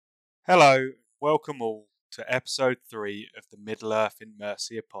Hello, welcome all to episode 3 of the Middle Earth in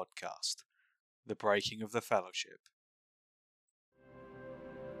Mercia podcast, The Breaking of the Fellowship.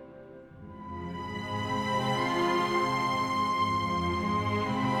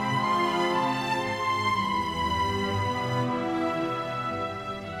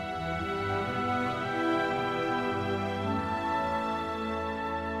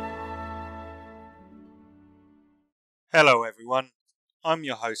 Hello everyone, I'm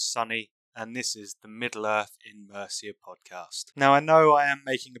your host Sunny, and this is the Middle Earth in Mercia podcast. Now I know I am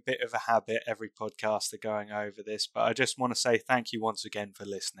making a bit of a habit every podcast of going over this, but I just want to say thank you once again for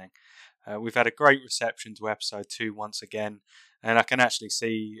listening. We've had a great reception to episode 2 once again, and I can actually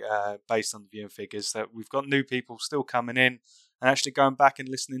see, based on the viewing figures, that we've got new people still coming in and actually going back and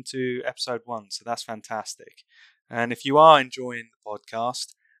listening to episode 1, so that's fantastic. And if you are enjoying the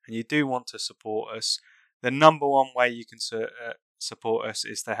podcast and you do want to support us, the number one way you can support us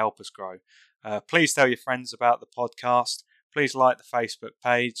is to help us grow. Please tell your friends about the podcast. Please like the Facebook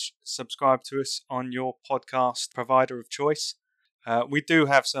page. Subscribe to us on your podcast provider of choice. We do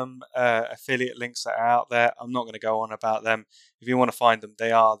have some affiliate links that are out there. I'm not going to go on about them. If you want to find them,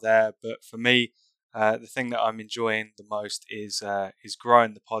 they are there. But for me, the thing that I'm enjoying the most is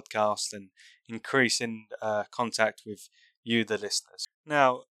growing the podcast and increasing contact with you, the listeners.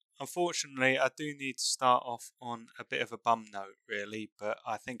 Now, unfortunately, I do need to start off on a bit of a bum note, really, but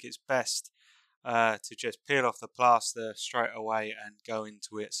I think it's best to just peel off the plaster straight away and go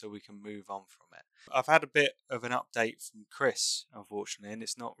into it so we can move on from it. I've had a bit of an update from Chris, unfortunately, and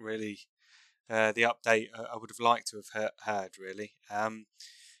it's not really the update I would have liked to have heard, really.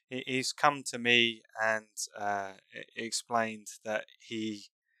 He's come to me and explained that he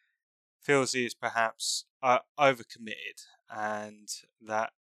feels he is perhaps overcommitted and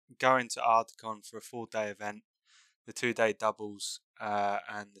that going to Ardacon for a 4-day event, the 2-day doubles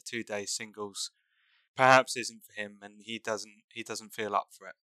and the 2-day singles, perhaps isn't for him, and he doesn't feel up for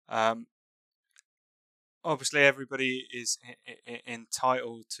it. Obviously, everybody is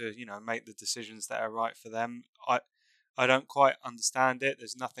entitled to make the decisions that are right for them. I don't quite understand it.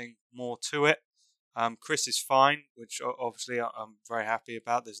 There's nothing more to it. Chris is fine, which obviously I'm very happy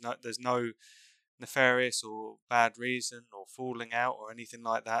about. There's no nefarious or bad reason or falling out or anything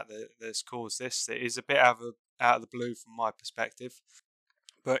like that that's caused this. It is a bit out of the blue from my perspective,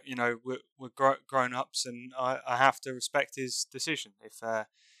 but we're grown ups, and I have to respect his decision.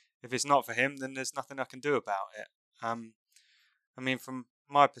 If it's not for him, then there's nothing I can do about it. I mean, from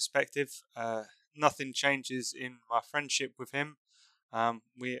my perspective, nothing changes in my friendship with him.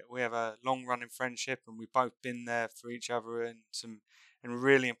 We have a long running friendship, and we've both been there for each other in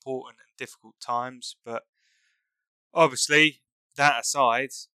really important and difficult times. But obviously, that aside,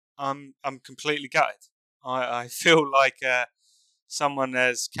 I'm completely gutted. I feel like someone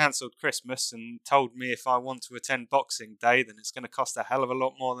has cancelled Christmas and told me if I want to attend Boxing Day, then it's going to cost a hell of a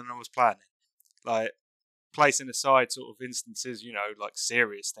lot more than I was planning. Like, placing aside sort of instances, like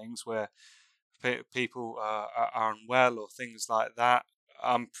serious things where people are unwell or things like that,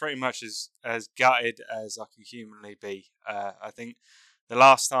 I'm pretty much as gutted as I can humanly be. I think the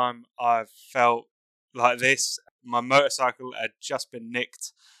last time I felt like this, my motorcycle had just been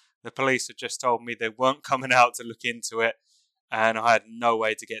nicked. The police had just told me they weren't coming out to look into it, and I had no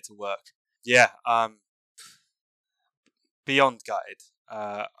way to get to work. Yeah, beyond gutted.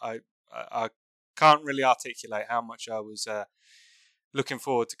 I can't really articulate how much I was looking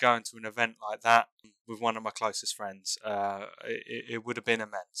forward to going to an event like that with one of my closest friends. It would have been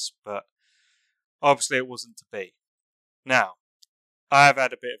immense, but obviously it wasn't to be. Now, I have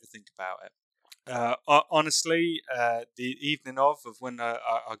had a bit of a think about it. Honestly, the evening of when I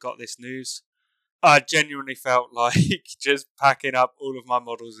got this news, I genuinely felt like just packing up all of my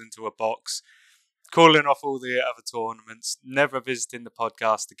models into a box, calling off all the other tournaments, never visiting the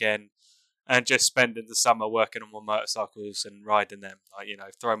podcast again, and just spending the summer working on my motorcycles and riding them,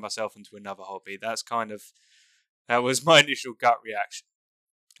 throwing myself into another hobby. That was my initial gut reaction.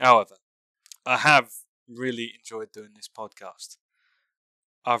 However, I have really enjoyed doing this podcast.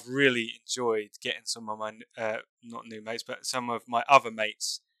 I've really enjoyed getting some of my, not new mates, but some of my other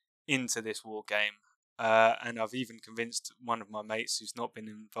mates into this war game. And I've even convinced one of my mates who's not been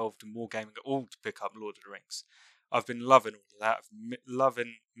involved in wargaming at all to pick up Lord of the Rings. I've been loving all of that.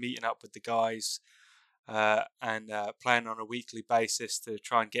 Loving meeting up with the guys and playing on a weekly basis to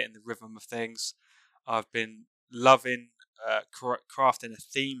try and get in the rhythm of things. I've been loving crafting a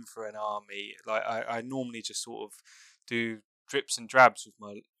theme for an army. Like I normally just sort of do drips and drabs with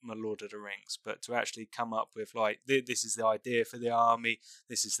my Lord of the Rings, but to actually come up with this is the idea for the army,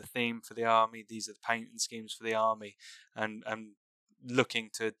 this is the theme for the army, these are the painting schemes for the army, and looking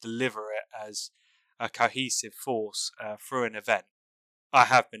to deliver it as a cohesive force through an event. I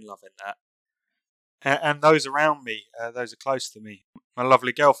have been loving that. And those around me, those are close to me, my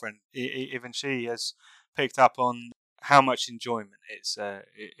lovely girlfriend, even she has picked up on how much enjoyment it's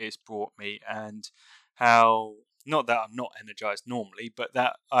brought me, and how, not that I'm not energized normally, but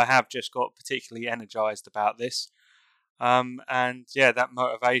that I have just got particularly energized about this. And yeah, that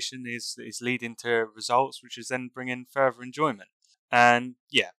motivation is leading to results, which is then bringing further enjoyment. And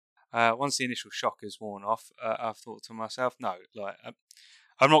yeah, once the initial shock is worn off, I've thought to myself, no, like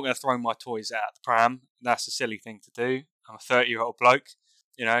I'm not going to throw my toys out the pram. That's a silly thing to do. I'm a 30-year-old bloke,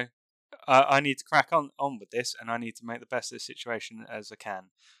 you know. I need to crack on with this, and I need to make the best of the situation as I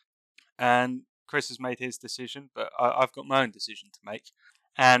can. And Chris has made his decision, but I've got my own decision to make.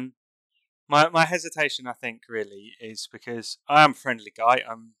 And my hesitation, I think, really is because I am a friendly guy.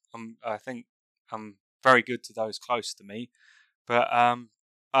 I think I'm very good to those close to me, but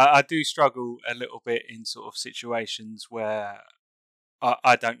I do struggle a little bit in sort of situations where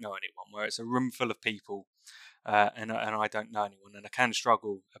I don't know anyone, where it's a room full of people, and I don't know anyone, and I can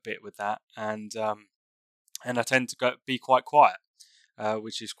struggle a bit with that, and I tend to be quite quiet,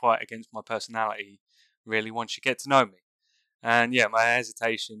 which is quite against my personality, really, once you get to know me. And yeah, my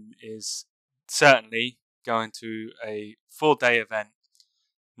hesitation is certainly going to a 4-day event,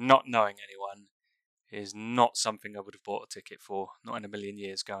 not knowing anyone, is not something I would have bought a ticket for, not in a million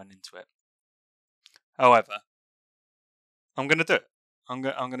years going into it. However, I'm going to do it. I'm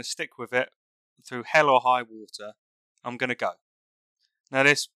going to stick with it through hell or high water. I'm going to go. Now,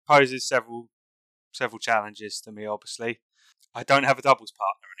 this poses several challenges to me, obviously. I don't have a doubles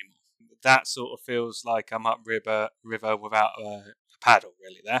partner anymore. That sort of feels like I'm up river without a paddle,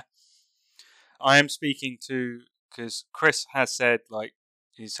 really, there. I am speaking to, because Chris has said, like,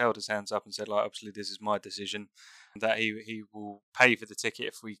 he's held his hands up and said, like, obviously this is my decision, that he will pay for the ticket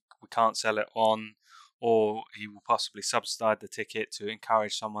if we can't sell it on, or he will possibly subsidise the ticket to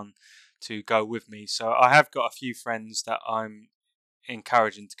encourage someone to go with me. So I have got a few friends that I'm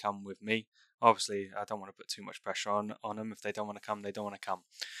encouraging to come with me. Obviously, I don't want to put too much pressure on them. If they don't want to come, they don't want to come.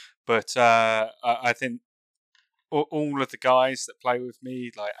 But I think all of the guys that play with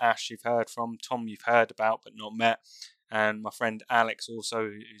me, like Ash you've heard from, Tom you've heard about but not met, and my friend Alex also,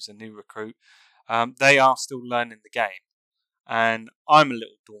 who's a new recruit, they are still learning the game. And I'm a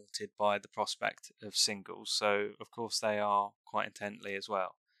little daunted by the prospect of singles, so of course they are quite intensely as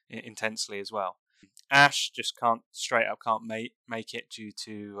well. Ash just can't make it due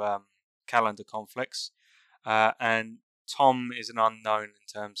to calendar conflicts, and Tom is an unknown in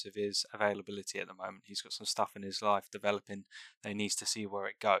terms of his availability at the moment. He's got some stuff in his life developing that he needs to see where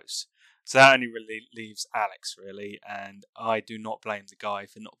it goes. So that only really leaves Alex, really, and I do not blame the guy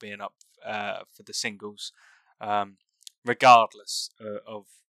for not being up for the singles, regardless of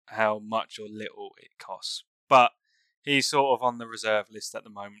how much or little it costs. But he's sort of on the reserve list at the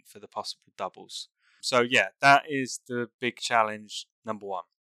moment for the possible doubles. So yeah, that is the big challenge number one.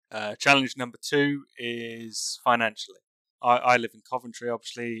 Challenge number two is financially. I live in Coventry,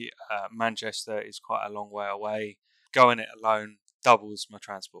 obviously. Manchester is quite a long way away. Going it alone doubles my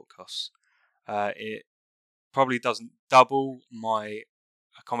transport costs. It probably doesn't double my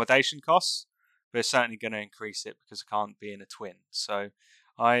accommodation costs, but it's certainly going to increase it because I can't be in a twin. So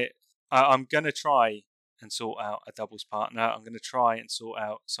I'm going to try and sort out a doubles partner. I'm going to try and sort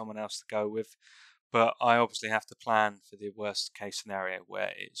out someone else to go with. But I obviously have to plan for the worst case scenario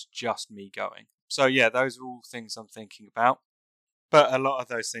where it's just me going. So yeah, those are all things I'm thinking about. But a lot of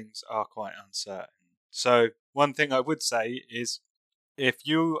those things are quite uncertain. So one thing I would say is, if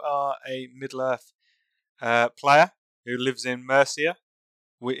you are a Middle-earth player who lives in Mercia,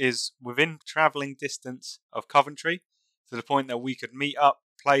 is within travelling distance of Coventry, to the point that we could meet up,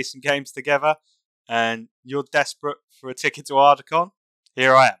 play some games together, and you're desperate for a ticket to Ardacon,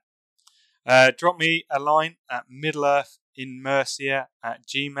 here I am. Drop me a line at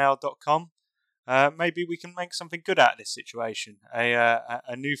middleearthinmercia@gmail.com. Maybe we can make something good out of this situation.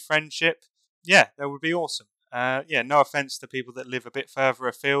 A new friendship. Yeah, that would be awesome. Yeah, no offense to people that live a bit further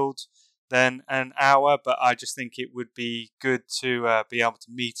afield than an hour, but I just think it would be good to be able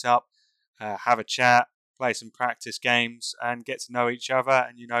to meet up, have a chat, play some practice games, and get to know each other,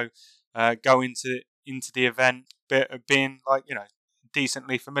 and go into the event being like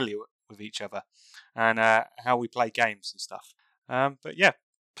decently familiar with each other, and how we play games and stuff. But yeah,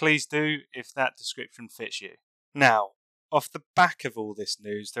 please do if that description fits you. Now, off the back of all this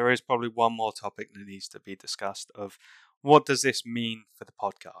news, there is probably one more topic that needs to be discussed of what does this mean for the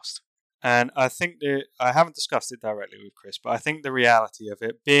podcast? And I think that I haven't discussed it directly with Chris, but I think the reality of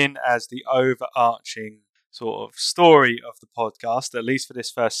it being as the overarching sort of story of the podcast, at least for this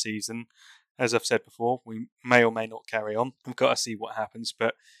first season. As I've said before, we may or may not carry on. We've got to see what happens.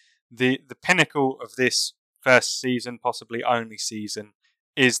 But the pinnacle of this first season, possibly only season,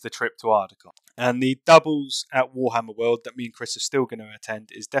 is the trip to Ardacon. And the doubles at Warhammer World that me and Chris are still going to attend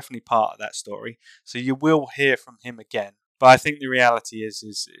is definitely part of that story. So you will hear from him again. But I think the reality is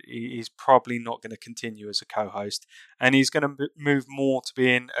he's probably not going to continue as a co-host. And he's going to move more to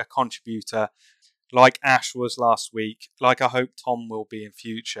being a contributor, like Ash was last week, like I hope Tom will be in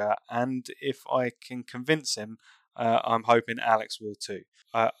future. And if I can convince him, I'm hoping Alex will too.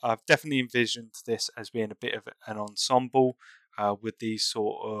 I've definitely envisioned this as being a bit of an ensemble with these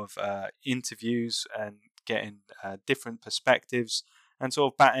sort of interviews and getting different perspectives and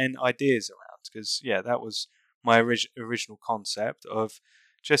sort of batting ideas around. Because, yeah, that was my original concept of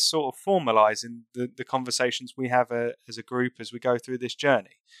just sort of formalising the conversations we have as a group as we go through this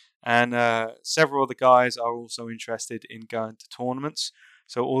journey. And several of the guys are also interested in going to tournaments.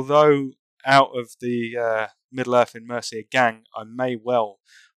 So although out of the Middle-earth in Mercia gang, I may well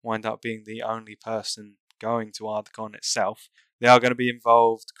wind up being the only person going to Ardacon itself, they are going to be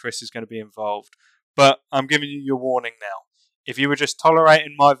involved. Chris is going to be involved. But I'm giving you your warning now. If you were just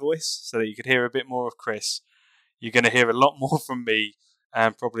tolerating my voice so that you could hear a bit more of Chris, you're going to hear a lot more from me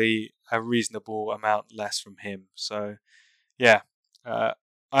and probably a reasonable amount less from him. So, yeah. I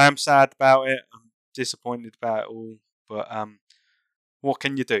am sad about it. I'm disappointed about it all. But what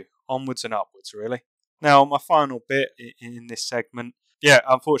can you do? Onwards and upwards, really. Now, my final bit in this segment. Yeah,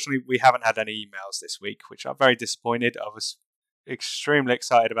 unfortunately, we haven't had any emails this week, which I'm very disappointed. I was extremely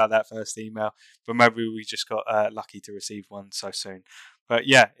excited about that first email, but maybe we just got lucky to receive one so soon. But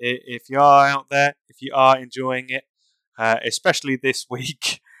yeah, if you are out there, if you are enjoying it, especially this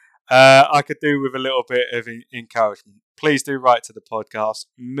week, I could do with a little bit of encouragement. Please do write to the podcast,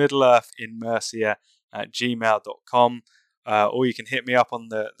 middleearthinmercia@gmail.com, or you can hit me up on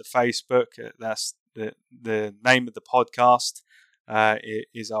the Facebook. That's the name of the podcast.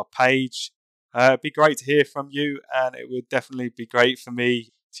 Is our page. It'd be great to hear from you, and it would definitely be great for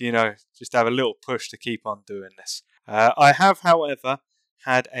me to, just have a little push to keep on doing this. I have, however,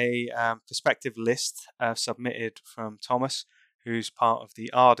 had a perspective list submitted from Thomas, who's part of the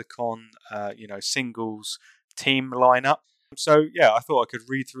Ardacon, singles team lineup. So, yeah, I thought I could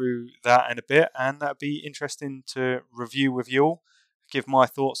read through that in a bit, and that'd be interesting to review with you all, give my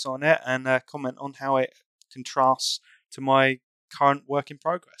thoughts on it, and comment on how it contrasts to my current work in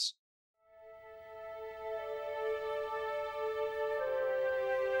progress.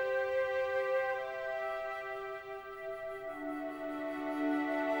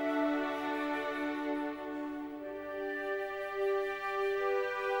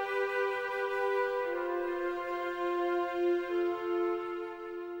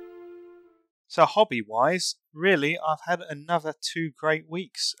 So hobby-wise, really, I've had another 2 great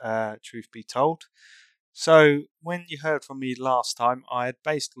weeks, truth be told. So when you heard from me last time, I had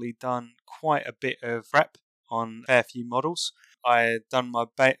basically done quite a bit of prep on a fair few models. I had done my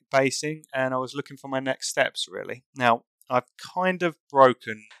basing, and I was looking for my next steps, really. Now, I've kind of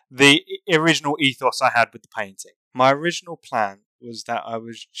broken the original ethos I had with the painting. My original plan was that I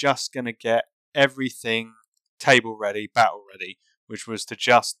was just going to get everything table ready, battle ready, which was to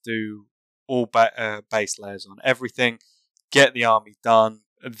just do all base layers on everything, get the army done,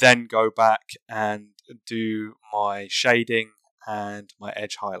 then go back and do my shading and my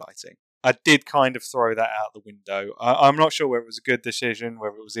edge highlighting. I did kind of throw that out the window. I'm not sure whether it was a good decision,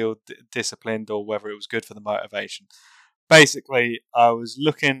 whether it was ill-disciplined, or whether it was good for the motivation. Basically, I was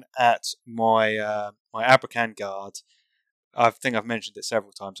looking at my my Abrakan Guard. I think I've mentioned it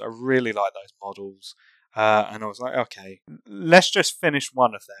several times. I really like those models. And I was like, okay, let's just finish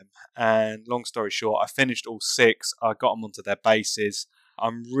one of them. And long story short, I finished all 6. I got them onto their bases.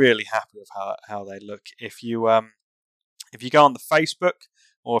 I'm really happy with how they look. If you go on the Facebook,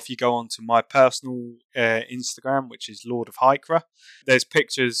 or if you go onto my personal Instagram, which is Lord of Hykra, there's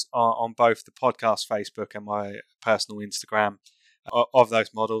pictures on both the podcast Facebook and my personal Instagram of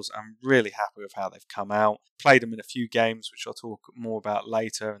those models. I'm really happy with how they've come out. Played them in a few games, which I'll talk more about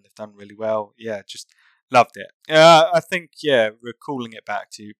later, and they've done really well. Yeah, just loved it. I think, recalling it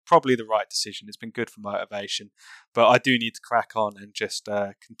back to probably the right decision. It's been good for motivation, but I do need to crack on and just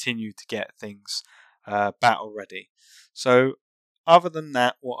continue to get things battle ready. So other than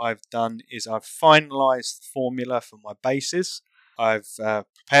that, what I've done is I've finalised the formula for my bases. I've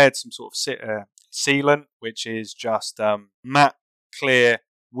prepared some sort of sealant, which is just matte, clear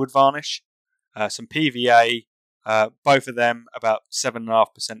wood varnish, some PVA, both of them about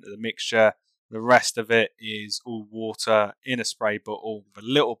 7.5% of the mixture, The rest of it is all water in a spray bottle with a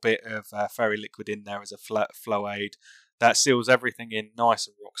little bit of fairy liquid in there as a flow aid. That seals everything in nice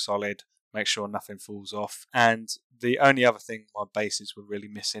and rock solid, make sure nothing falls off. And the only other thing my bases were really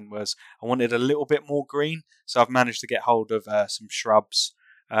missing was I wanted a little bit more green, so I've managed to get hold of some shrubs,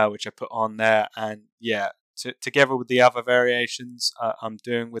 which I put on there. And yeah, together with the other variations I'm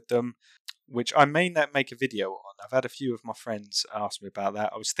doing with them, which I may not make a video on. I've had a few of my friends ask me about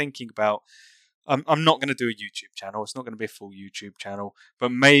that. I was thinking about, I'm not going to do a YouTube channel. It's not going to be a full YouTube channel,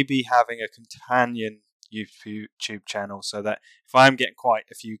 but maybe having a companion YouTube channel so that if I'm getting quite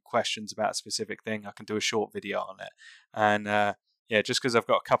a few questions about a specific thing, I can do a short video on it. And yeah, just because I've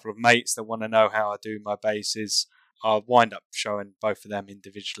got a couple of mates that want to know how I do my bases, I'll wind up showing both of them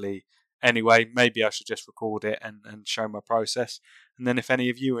individually. Anyway, maybe I should just record it and show my process. And then if any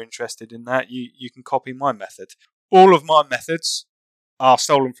of you are interested in that, you can copy my method. All of my methods are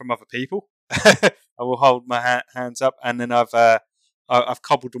stolen from other people. I will hold my hands up, and then I've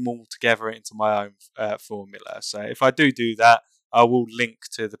cobbled them all together into my own formula. So if I do that, I will link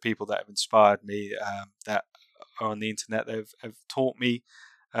to the people that have inspired me, that are on the internet that have taught me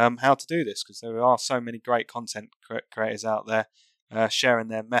how to do this, because there are so many great content creators out there sharing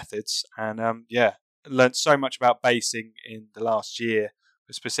their methods. And yeah, learned so much about basing in the last year,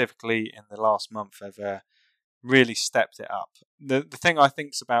 but specifically in the last month, I've really stepped it up. The thing I think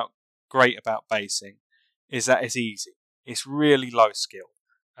is great about basing is that it's easy. It's really low skill.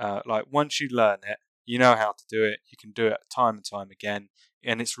 Like once you learn it, you know how to do it. You can do it time and time again,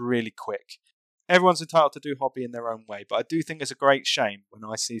 and it's really quick. Everyone's entitled to do hobby in their own way, but I do think it's a great shame when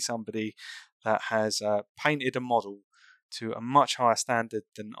I see somebody that has painted a model to a much higher standard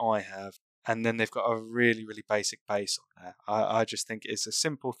than I have, and then they've got a really, really basic base on there. I just think it's a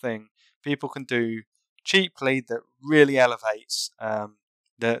simple thing people can do cheaply that really elevates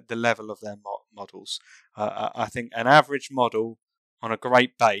the level of their models. I think an average model on a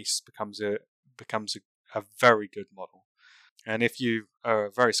great base becomes a very good model. And if you are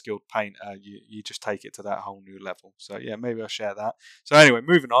a very skilled painter, you just take it to that whole new level. So yeah, maybe I'll share that. So anyway,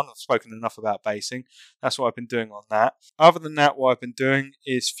 moving on. I've spoken enough about basing. That's what I've been doing on that. Other than that, what I've been doing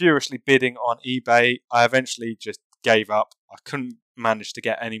is furiously bidding on eBay. I eventually just gave up. I couldn't manage to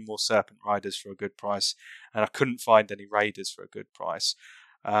get any more Serpent Riders for a good price, and I couldn't find any Raiders for a good price.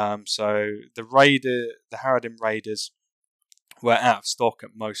 So the Harridan Raiders were out of stock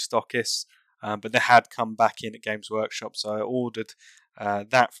at most stockists. But they had come back in at Games Workshop, so I ordered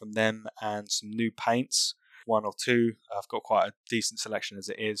that from them and some new paints, one or two. I've got quite a decent selection as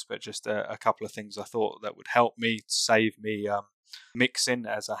it is, but just a couple of things I thought that would help me save me mixing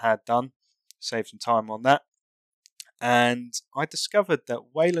as I had done, save some time on that. And I discovered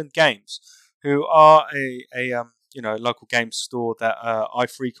that Wayland Games, who are a local games store that I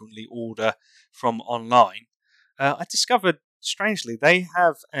frequently order from online, I discovered, strangely, they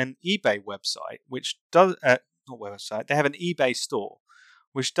have an eBay website which does not website. They have an eBay store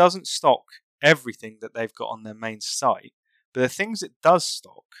which doesn't stock everything that they've got on their main site, but the things it does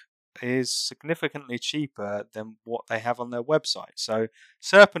stock is significantly cheaper than what they have on their website. So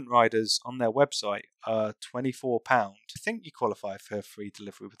Serpent Riders on their website are £24. I think you qualify for free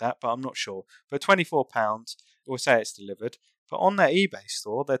delivery with that, but I'm not sure. But £24, it will say it's delivered. But on their eBay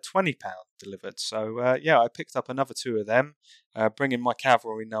store, they're £20 delivered. So yeah, I picked up another two of them, bringing my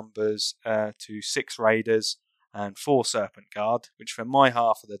cavalry numbers to 6 Raiders and 4 Serpent Guard, which for my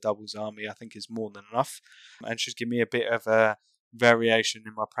half of the doubles army I think is more than enough, and should give me a bit of a variation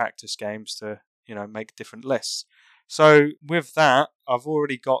in my practice games to make different lists. So with that, I've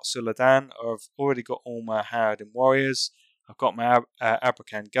already got Suladan, I've already got all my Harridan Warriors, I've got my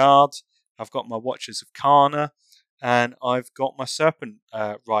Abrakan Guard, I've got my Watchers of Karna, and I've got my Serpent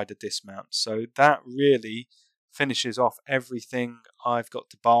Rider dismount. So that really finishes off everything I've got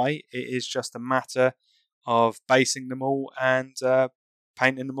to buy. It is just a matter of basing them all and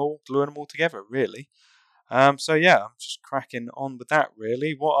painting them all, gluing them all together, really. So yeah, I'm just cracking on with that,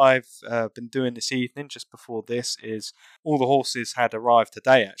 really. What I've been doing this evening, just before this, is all the horses had arrived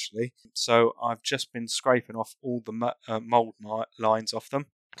today, actually. So I've just been scraping off all the mould lines off them,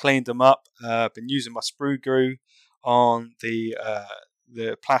 cleaned them up, been using my sprue glue on the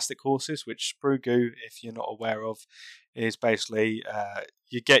plastic horses, which sprue glue, if you're not aware of, is basically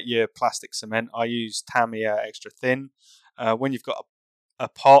you get your plastic cement. I use Tamiya extra thin. When you've got a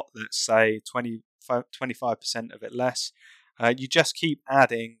pot that's, say, 25% of it less, you just keep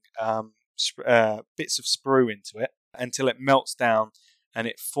adding bits of sprue into it until it melts down and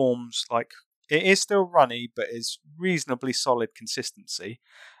it forms like, it is still runny but is reasonably solid consistency,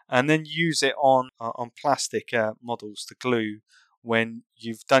 and then use it on plastic models to glue when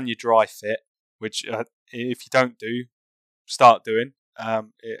you've done your dry fit, which if you don't do, start doing.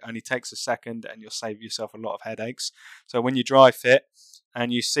 It only takes a second and you'll save yourself a lot of headaches. So when you dry fit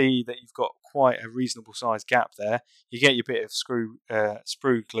and you see that you've got quite a reasonable sized gap there, you get your bit of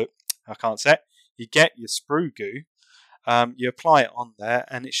sprue glue. I can't say it. You get your sprue goo. You apply it on there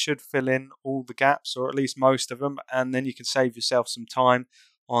and it should fill in all the gaps, or at least most of them, and then you can save yourself some time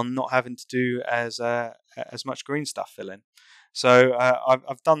on not having to do as much green stuff filling. So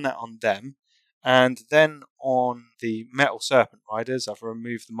I've done that on them. And then on the metal serpent riders, I've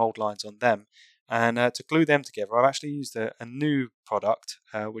removed the mold lines on them. And to glue them together, I've actually used a new product,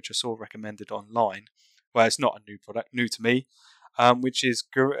 which I saw recommended online. Well, it's not a new product, new to me, which is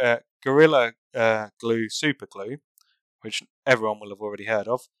Gorilla Glue Super Glue, which everyone will have already heard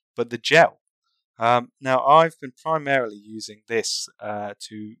of, but the gel. Now, I've been primarily using this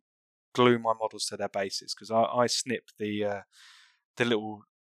to glue my models to their bases, because I snip the little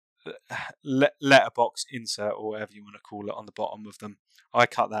letterbox insert, or whatever you want to call it, on the bottom of them. I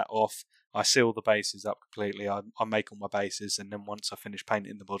cut that off. I seal the bases up completely. I make all my bases, and then once I finish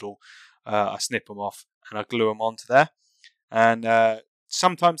painting the model, I snip them off and I glue them onto there. And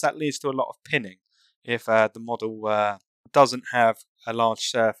sometimes that leads to a lot of pinning if the model doesn't have a large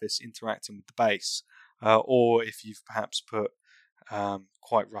surface interacting with the base, or if you've perhaps put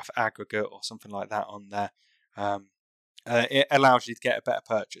quite rough aggregate or something like that on there. It allows you to get a better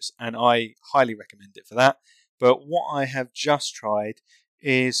purchase, and I highly recommend it for that. But what I have just tried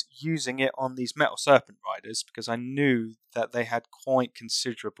is using it on these metal serpent riders, because I knew that they had quite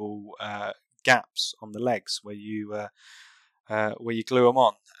considerable gaps on the legs where you glue them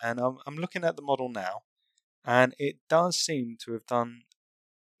on. And I'm looking at the model now, and it does seem to have done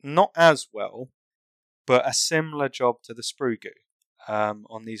not as well, but a similar job to the sprue goo.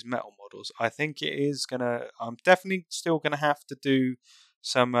 On these metal models, I think it is gonna. I'm definitely still gonna have to do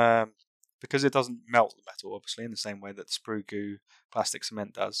some because it doesn't melt the metal, obviously, in the same way that the sprue goo plastic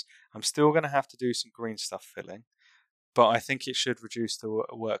cement does. I'm still gonna have to do some green stuff filling, but I think it should reduce the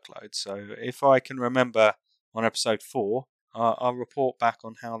workload. So if I can remember on episode 4, I'll report back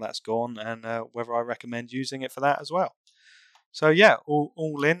on how that's gone and whether I recommend using it for that as well. So yeah,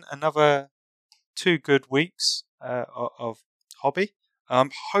 all in, another 2 good weeks of hobby. I'm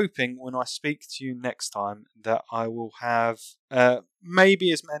hoping when I speak to you next time that I will have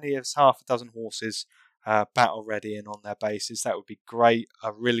maybe as many as half a dozen horses battle ready and on their bases. That would be great.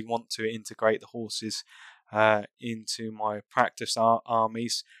 I really want to integrate the horses into my practice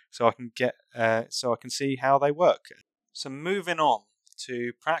armies, so I can see how they work. So moving on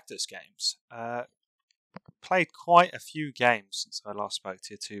to practice games. Played quite a few games since I last spoke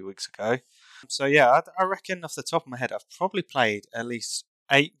to you 2 weeks ago. So yeah, I reckon off the top of my head, I've probably played at least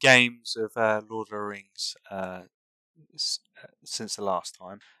 8 games of Lord of the Rings since the last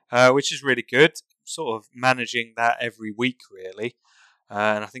time, which is really good. Sort of managing that every week, really.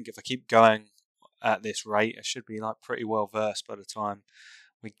 And I think if I keep going at this rate, I should be like pretty well versed by the time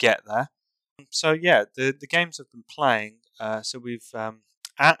we get there. So yeah, the games I've been playing. So we've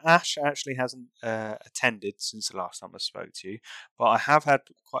Ash actually hasn't attended since the last time I spoke to you, but I have had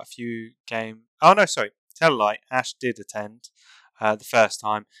quite a few games. Oh no, sorry, tell a lie. Ash did attend the first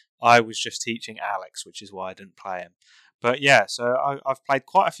time. I was just teaching Alex, which is why I didn't play him. But yeah, so I've played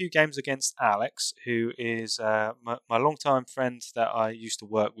quite a few games against Alex, who is my long-time friend that I used to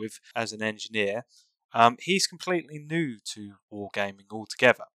work with as an engineer. He's completely new to wargaming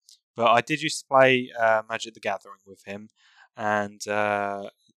altogether, but I did used to play Magic the Gathering with him, and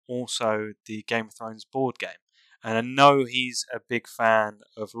also the Game of Thrones board game. And I know he's a big fan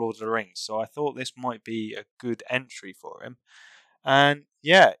of Lord of the Rings, so I thought this might be a good entry for him. And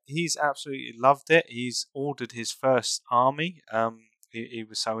yeah, he's absolutely loved it. He's ordered his first army. He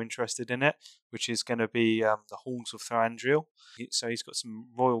was so interested in it, which is going to be the Halls of Thranduil. So he's got some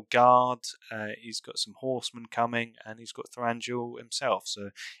Royal Guard, he's got some horsemen coming, and he's got Thranduil himself.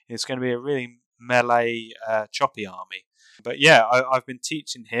 So it's going to be a really melee, choppy army. But yeah, I've been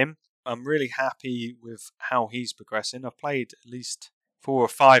teaching him. I'm really happy with how he's progressing. I've played at least 4 or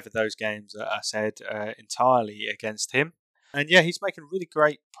 5 of those games that I said entirely against him. And yeah, he's making really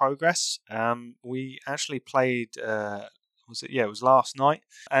great progress. We actually played, it was last night.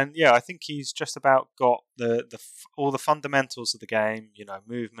 And yeah, I think he's just about got all the fundamentals of the game,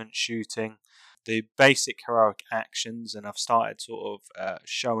 movement, shooting, the basic heroic actions, and I've started sort of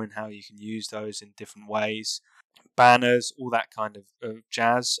showing how you can use those in different ways. Banners, all that kind of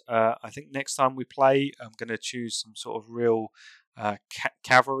jazz. I think next time we play, I'm going to choose some sort of real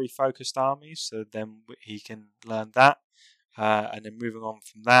cavalry focused armies, so then he can learn that. And then moving on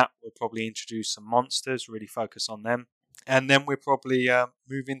from that, we'll probably introduce some monsters, really focus on them. And then we'll probably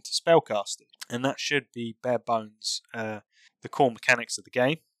move into spellcasting, and that should be bare bones the core mechanics of the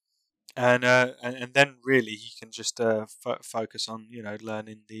game. And then really he can just focus on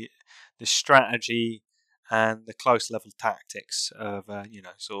learning the strategy and the close level tactics of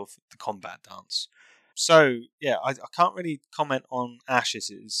sort of the combat dance. So yeah, I can't really comment on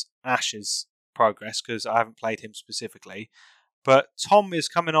Ash's progress because I haven't played him specifically, but Tom is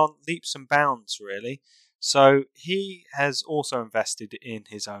coming on leaps and bounds really. So he has also invested in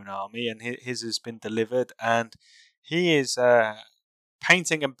his own army, and his has been delivered, and he is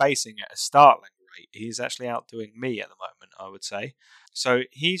painting and basing at a startling rate. He's actually outdoing me at the moment, I would say. So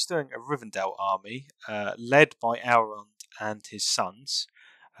he's doing a Rivendell army led by Elrond and his sons.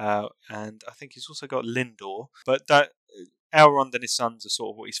 And I think he's also got Lindor. But Elrond and his sons are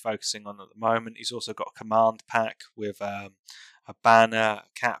sort of what he's focusing on at the moment. He's also got a command pack with a banner, a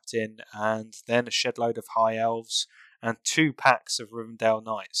captain, and then a shed load of high elves, and 2 packs of Rivendell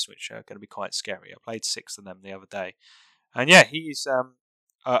Knights, which are going to be quite scary. I played 6 of them the other day. And yeah, he's.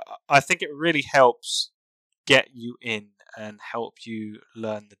 I think it really helps get you in and help you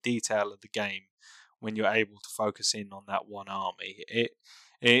learn the detail of the game when you're able to focus in on that one army.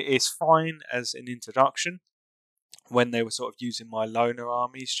 It's fine as an introduction when they were sort of using my loner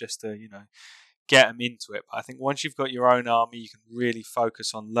armies just to get them into it. But I think once you've got your own army, you can really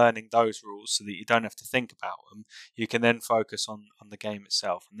focus on learning those rules so that you don't have to think about them. You can then focus on the game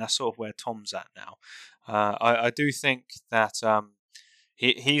itself, and that's sort of where Tom's at now. I do think that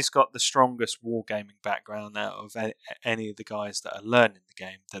he's got the strongest wargaming background out of any of the guys that are learning the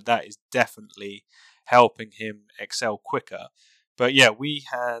game. That is definitely helping him excel quicker. But yeah, we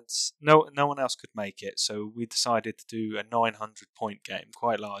had no one else could make it, so we decided to do a 900-point game,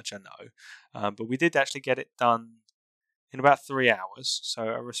 quite large, I know, but we did actually get it done in about 3 hours, so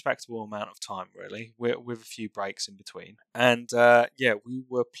a respectable amount of time, really, with a few breaks in between. And yeah, we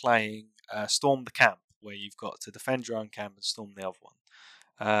were playing Storm the Camp, where you've got to defend your own camp and storm the other one.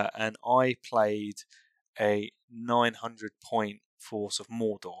 And I played a 900-point force of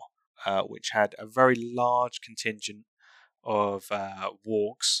Mordor, which had a very large contingent of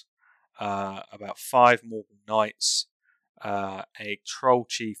wargs, about 5 Morgul knights, a troll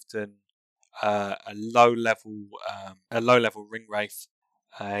chieftain, a low level ring wraith,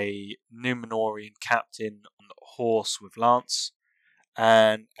 a Numenorian captain on the horse with lance,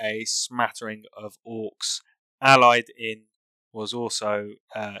 and a smattering of orcs. Allied in was also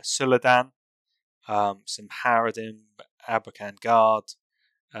Suladan, some Haradim, Abakan Guard,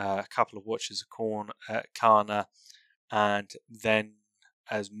 a couple of Watchers of Karna, and then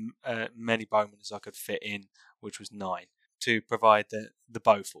as many bowmen as I could fit in, which was 9, to provide the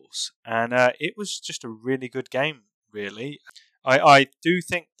bow force. And it was just a really good game, really. I do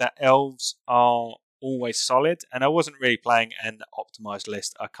think that elves are always solid, and I wasn't really playing an optimized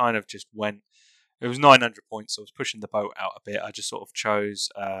list. I kind of just went. It was 900 points, so I was pushing the boat out a bit. I just sort of chose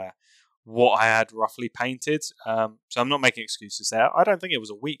what I had roughly painted. So I'm not making excuses there. I don't think it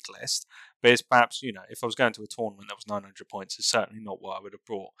was a weak list, but it's perhaps, if I was going to a tournament that was 900 points, it's certainly not what I would have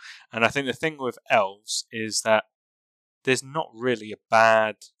brought. And I think the thing with elves is that there's not really a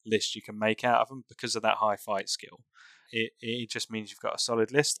bad list you can make out of them because of that high fight skill. It just means you've got a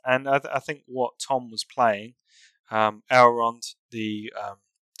solid list. And I think what Tom was playing, Elrond, the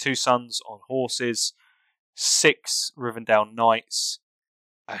 2 sons on horses, 6 Rivendell Knights,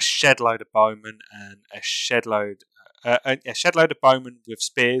 a shed load of bowmen, and a shed load of bowmen with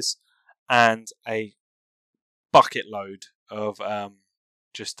spears, and a bucket load of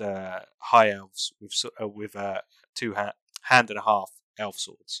just high elves with 2 hand and a half elf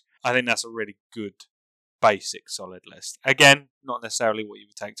swords. I think that's a really good basic solid list. Again, not necessarily what you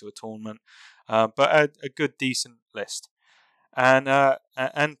would take to a tournament, but a good decent list. And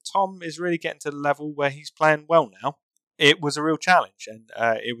Tom is really getting to the level where he's playing well now. It was a real challenge, and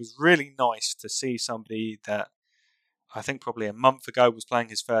it was really nice to see somebody that I think probably a month ago was playing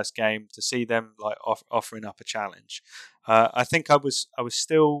his first game, to see them like offering up a challenge. I think I was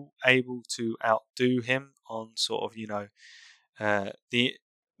still able to outdo him on sort of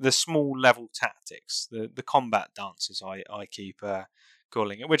the small level tactics, the combat dances I keep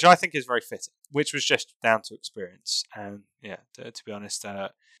calling it, which I think is very fitting, which was just down to experience. And yeah, to be honest,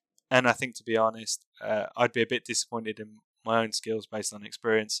 and I think to be honest, I'd be a bit disappointed in my own skills based on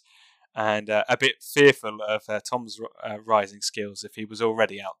experience, and a bit fearful of Tom's rising skills if he was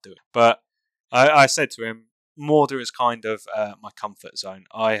already outdoing. But I said to him, Mordor is kind of my comfort zone.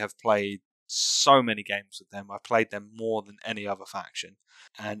 I have played so many games with them. I've played them more than any other faction.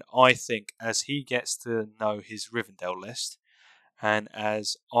 And I think as he gets to know his Rivendell list, and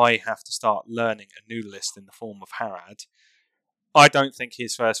as I have to start learning a new list in the form of Harad, I don't think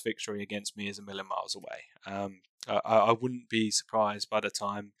his first victory against me is a million miles away. I wouldn't be surprised by the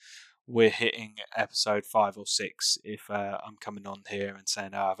time we're hitting episode 5 or 6 if I'm coming on here and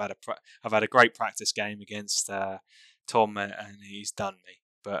saying, "Oh, I've had a great practice game against Tom and he's done me."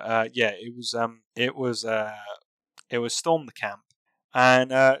 But yeah, it was Storm the Camp, and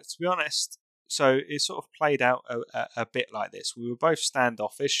to be honest, so it sort of played out a bit like this. We were both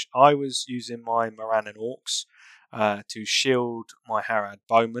standoffish. I was using my Morannon Orcs to shield my Harad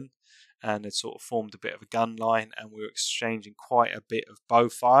Bowman, and had sort of formed a bit of a gun line, and we were exchanging quite a bit of bow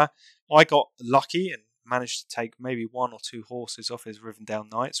fire. I got lucky and managed to take maybe 1 or 2 horses off his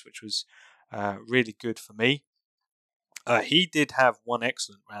Rivendell Knights, which was really good for me. He did have one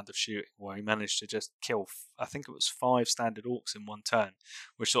excellent round of shooting where he managed to just kill, I think it was 5 standard orcs in one turn,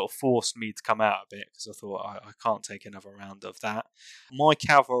 which sort of forced me to come out a bit because I thought I can't take another round of that. My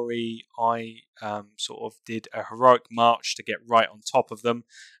cavalry, I sort of did a heroic march to get right on top of them,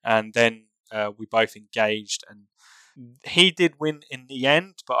 and then we both engaged, and he did win in the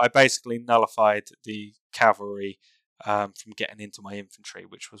end, but I basically nullified the cavalry from getting into my infantry,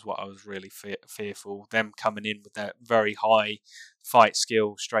 which was what I was really fearful. Them coming in with that very high fight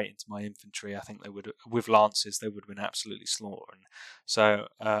skill straight into my infantry, I think they would, with lances, they would have been absolutely slaughtering. So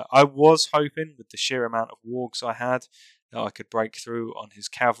I was hoping with the sheer amount of wargs I had that I could break through on his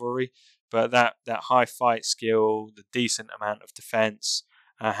cavalry, but that high fight skill, the decent amount of defense,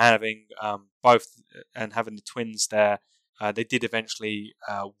 having both and having the twins there, they did eventually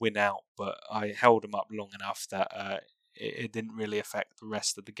win out, but I held them up long enough that it didn't really affect the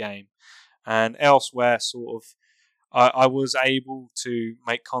rest of the game. And elsewhere, sort of, I was able to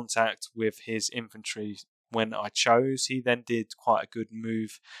make contact with his infantry when I chose. He then did quite a good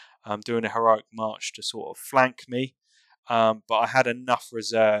move, doing a heroic march to sort of flank me. But I had enough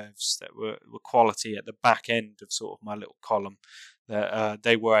reserves that were quality at the back end of sort of my little column that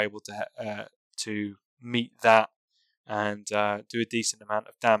they were able to meet that and do a decent amount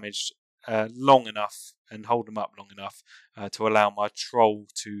of damage long enough and hold them up long enough to allow my troll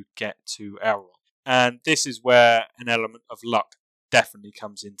to get to Elrond. And this is where an element of luck definitely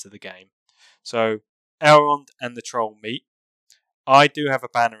comes into the game. So Elrond and the troll meet. I do have a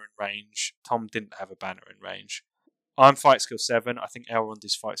banner in range. Tom didn't have a banner in range. I'm fight skill 7. I think Elrond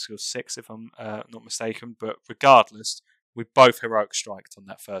is fight skill 6, if I'm not mistaken. But regardless, we both heroic striked on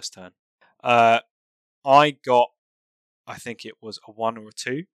that first turn. I got, I think it was a 1 or a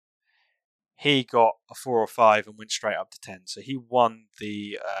 2. He got a 4 or 5 and went straight up to 10. So he won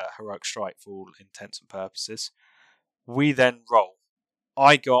the heroic strike for all intents and purposes. We then roll.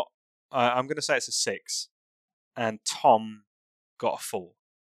 I got, I'm going to say it's a 6. And Tom got a 4.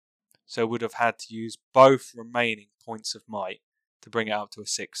 So would have had to use both remaining points of might to bring it up to a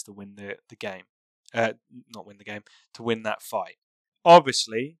 6 to win the game. Not win the game, to win that fight.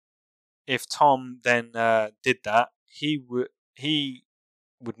 Obviously, if Tom then did that, he would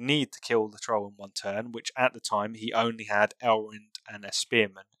need to kill the troll in one turn, which at the time he only had Elrond and a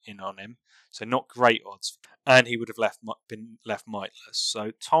spearman in on him, so not great odds, and he would have been left mightless.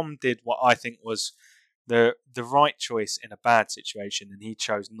 So Tom did what I think was the right choice in a bad situation, and he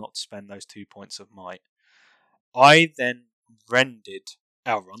chose not to spend those 2 points of might. I then rendered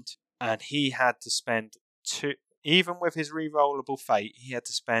Elrond, and he had to spend 2, even with his rerollable fate, he had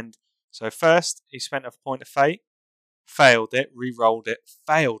to spend, so first he spent a point of fate, failed it, re-rolled it,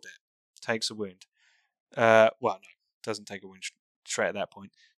 failed it, takes a wound. Well, no, doesn't take a wound straight at that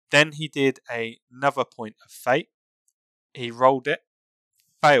point. Then he did another point of fate. He rolled it,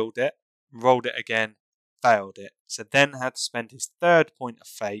 failed it, rolled it again, failed it. So then had to spend his 3rd point of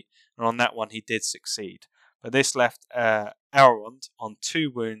fate, and on that one he did succeed. But this left Elrond on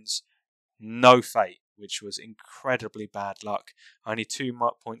 2 wounds, no fate, which was incredibly bad luck. Only 2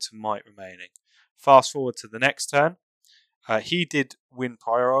 points of might remaining. Fast forward to the next turn. He did win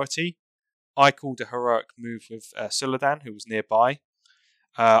priority. I called a heroic move with Suladan, who was nearby.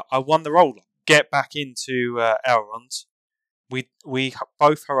 I won the roll. Get back into Elrond. We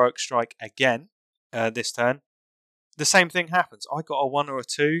both heroic strike again this turn. The same thing happens. I got a 1 or a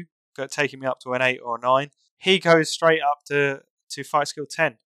 2, taking me up to an 8 or a 9. He goes straight up to fight skill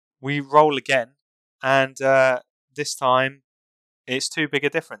 10. We roll again, and this time it's too big a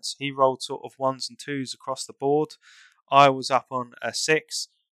difference. He rolled sort of 1s and 2s across the board. I was up on a 6.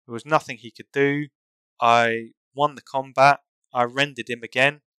 There was nothing he could do. I won the combat. I rendered him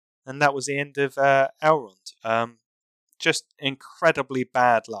again, and that was the end of Elrond. Just incredibly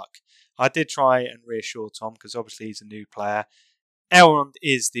bad luck. I did try and reassure Tom, because obviously he's a new player. Elrond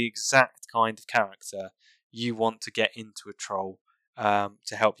is the exact kind of character you want to get into a troll.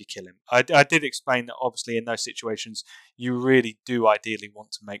 to help you kill him. I did explain that obviously in those situations you really do ideally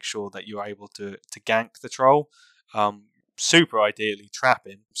want to make sure that you're able to gank the troll, super ideally trap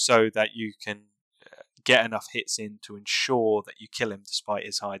him so that you can get enough hits in to ensure that you kill him despite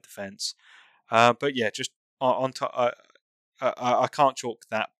his high defense. But yeah, just on top, I can't chalk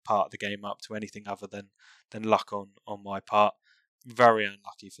that part of the game up to anything other than luck on my part. Very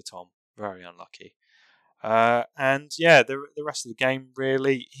unlucky for Tom. Very unlucky. And yeah, the rest of the game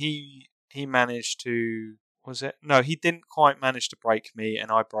really, he managed to, was it? No, he didn't quite manage to break me,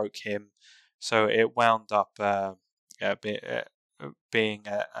 and I broke him. So it wound up being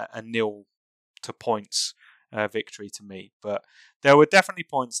a nil to points victory to me. But there were definitely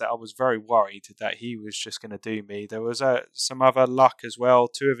points that I was very worried that he was just going to do me. There was some other luck as well.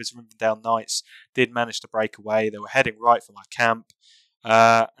 2 of his Rivendell Knights did manage to break away. They were heading right for my camp.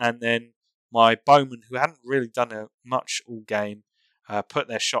 And then my bowmen, who hadn't really done much all game, put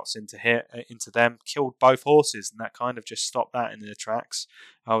their shots into them, killed both horses, and that kind of just stopped that in their tracks.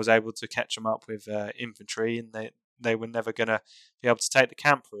 I was able to catch them up with infantry, and they were never going to be able to take the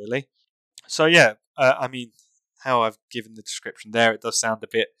camp, really. So yeah, I mean, how I've given the description there, it does sound a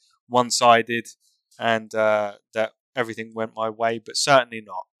bit one-sided, and that everything went my way, but certainly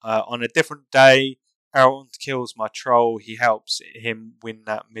not. On a different day, Elrond kills my troll. He helps him win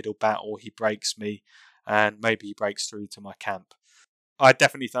that middle battle. He breaks me, and maybe he breaks through to my camp. I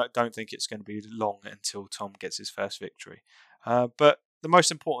definitely don't think it's going to be long until Tom gets his first victory. But the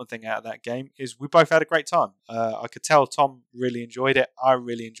most important thing out of that game is we both had a great time. I could tell Tom really enjoyed it. I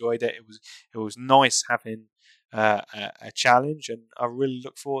really enjoyed it. It was nice having a challenge, and I really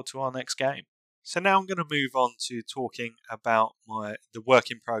look forward to our next game. So now I'm going to move on to talking about the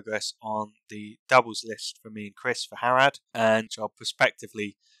work in progress on the doubles list for me and Chris for Harad, and I'll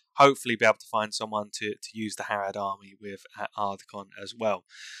prospectively hopefully be able to find someone to use the Harad army with at Ardacon as well.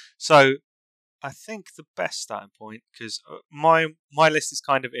 So I think the best starting point, because my list is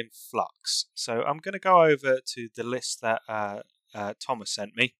kind of in flux, so I'm going to go over to the list that Thomas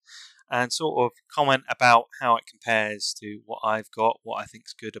sent me and sort of comment about how it compares to what I've got, what I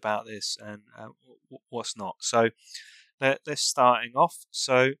think's good about this, and what's not. So let's starting off.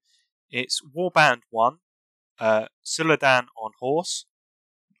 So it's Warband 1, Suladan on horse,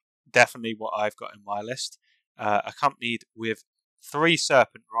 definitely what I've got in my list, accompanied with 3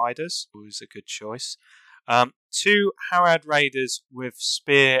 Serpent Riders, who is a good choice. 2 Harad Raiders with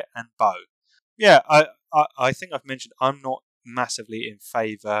spear and bow. Yeah, I think I've mentioned I'm not massively in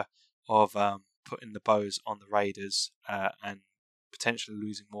favour of putting the bows on the Raiders and potentially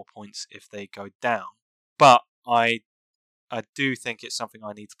losing more points if they go down. But I do think it's something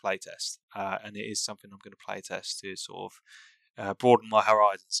I need to playtest, and it is something I'm going to playtest to sort of broaden my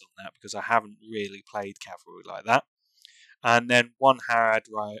horizons on that, because I haven't really played cavalry like that. And then 1 Harad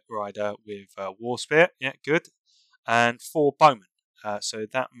rider with war spear, yeah, good, and 4 bowmen. So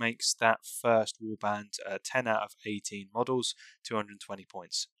that makes that first warband 10 out of 18 models, 220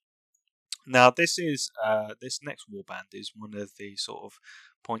 points. Now this next warband is one of the sort of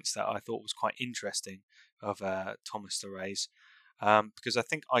points that I thought was quite interesting of Thomas to raise, because I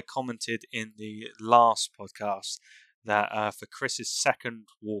think I commented in the last podcast that for Chris's second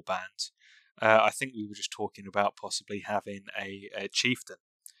warband, I think we were just talking about possibly having a chieftain,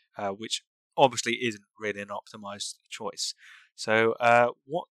 which obviously isn't really an optimized choice. So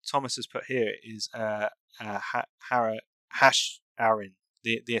what Thomas has put here is Hash-Arin,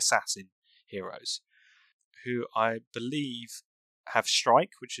 the assassin heroes, who I believe have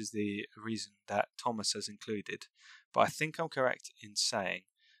strike, which is the reason that Thomas has included. But I think I'm correct in saying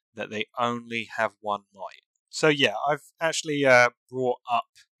that they only have 1 might. So yeah, I've actually brought up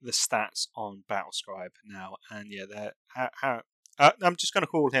the stats on Battlescribe now, and yeah, I'm just going to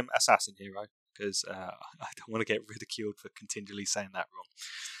call him Assassin Hero, because I don't want to get ridiculed for continually saying that wrong.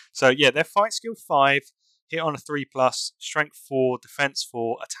 So yeah, they're fight skill 5, hit on a 3+, strength 4, defense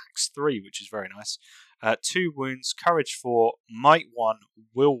 4, attacks 3, which is very nice. 2 wounds, courage 4, might 1,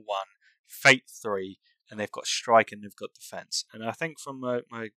 will 1, fate 3, and they've got strike and they've got defense. And I think from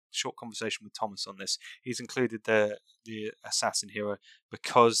my short conversation with Thomas on this, he's included the assassin hero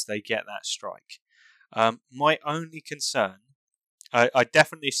because they get that strike. My only concern, I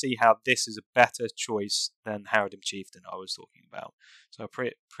definitely see how this is a better choice than Harad Chieftain I was talking about. So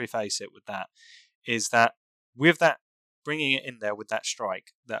I'll preface it with that, is that with that, bringing it in there with that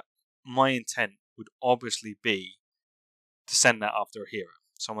strike, that my intent would obviously be to send that after a hero,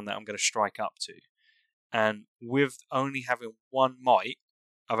 someone that I'm going to strike up to. And with only having 1 might,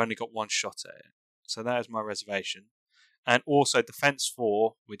 I've only got 1 shot at it. So that is my reservation. And also defense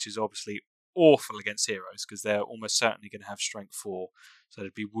 4, which is obviously awful against heroes because they're almost certainly going to have strength 4, so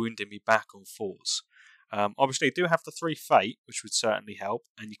they'd be wounding me back on 4s. Obviously, you do have the 3 fate, which would certainly help,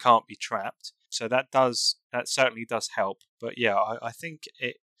 and you can't be trapped, so that certainly does help. But yeah, I think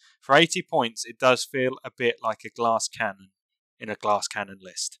for 80 points, it does feel a bit like a glass cannon in a glass cannon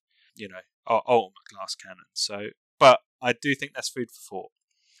list, ultimate glass cannon. So, but I do think that's food for thought.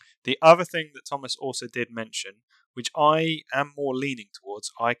 The other thing that Thomas also did mention, which I am more leaning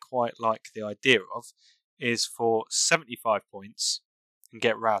towards, I quite like the idea of, is for 75 points and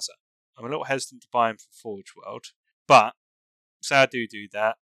get Raza. I'm a little hesitant to buy him for Forge World, but say I do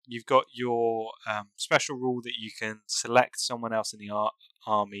that, you've got your special rule that you can select someone else in the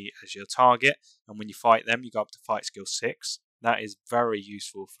army as your target, and when you fight them, you go up to fight skill 6. That is very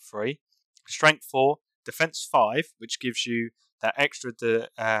useful for free. Strength 4, defense 5, which gives you that extra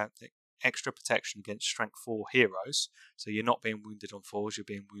protection against strength 4 heroes, so you're not being wounded on 4s, you're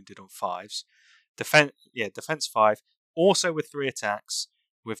being wounded on 5s. Defense 5, also with 3 attacks,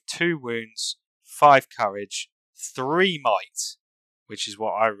 with 2 wounds, 5 courage, 3 might, which is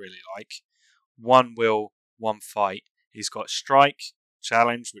what I really like, 1 will, 1 fight. He's got strike,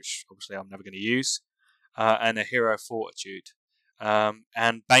 challenge, which obviously I'm never going to use, and a hero fortitude.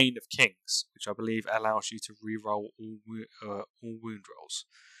 And Bane of Kings, which I believe allows you to reroll all wound rolls.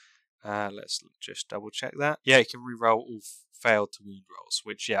 Let's just double check that. Yeah, you can reroll all failed to wound rolls,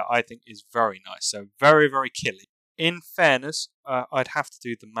 which I think is very nice. So very, very killing. In fairness, I'd have to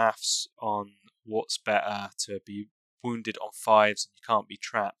do the maths on what's better, to be wounded on 5s and you can't be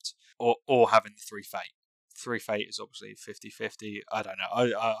trapped, or having the 3 fate. 3 fate is obviously 50-50. I don't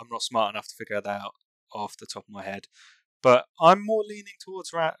know. I'm not smart enough to figure that out off the top of my head. But I'm more leaning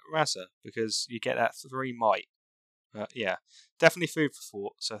towards Raza because you get that 3 might. Yeah, definitely food for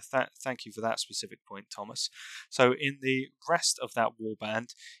thought. So thank you for that specific point, Thomas. So in the rest of that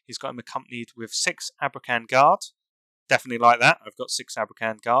warband, he's got him accompanied with 6 Abrakan Guard. Definitely like that. I've got 6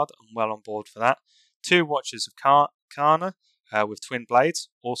 Abrakan Guard. I'm well on board for that. 2 Watchers of Karna with twin blades.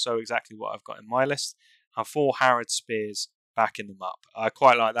 Also exactly what I've got in my list. And 4 Harad Spears, backing them up. I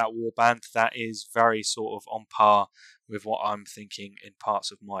quite like that warband. That is very sort of on par with what I'm thinking in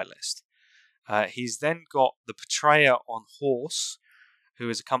parts of my list. He's then got the Betrayer on horse, who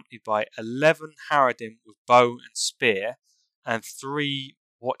is accompanied by 11 Haradim with bow and spear, and 3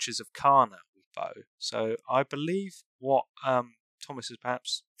 Watchers of Karna with bow. So I believe what Thomas is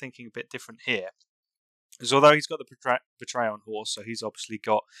perhaps thinking a bit different here is, although he's got the Betrayer on horse, so he's obviously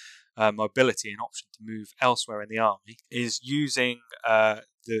got mobility and option to move elsewhere in the army, is using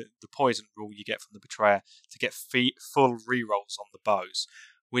the poison rule you get from the Betrayer to get full rerolls on the bows,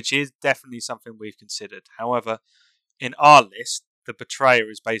 which is definitely something we've considered. However, in our list, the Betrayer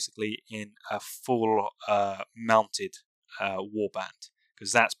is basically in a full mounted warband,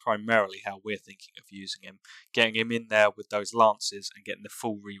 because that's primarily how we're thinking of using him, getting him in there with those lances and getting the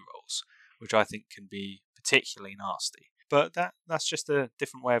full rerolls, which I think can be particularly nasty. But that's just a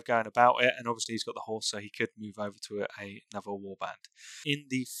different way of going about it, and obviously he's got the horse, so he could move over to another warband.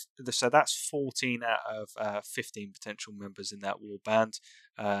 So that's 14 out of 15 potential members in that warband,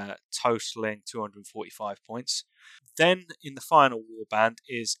 totaling 245 points. Then in the final warband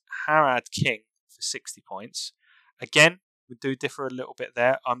is Harad King for 60 points. Again, we do differ a little bit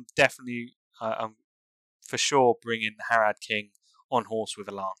there. I'm definitely, I'm for sure bringing Harad King on horse with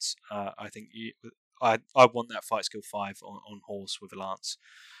a lance. I think I want that fight skill 5 on horse with a lance.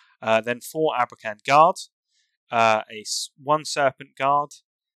 Then 4 Abrakan Guard, 1 Serpent Guard,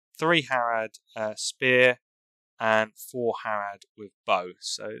 3 Harad Spear, and 4 Harad with bow.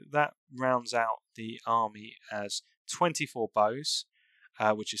 So that rounds out the army as 24 bows,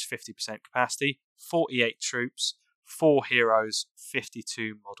 which is 50% capacity, 48 troops, 4 heroes,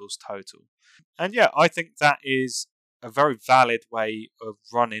 52 models total. And I think that is a very valid way of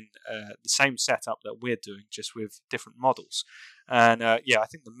running the same setup that we're doing, just with different models. And I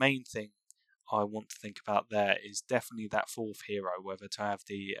think the main thing I want to think about there is definitely that 4th hero, whether to have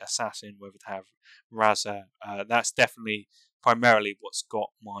the assassin, whether to have Raza. That's definitely primarily what's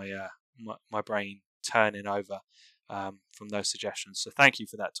got my brain turning over from those suggestions. So thank you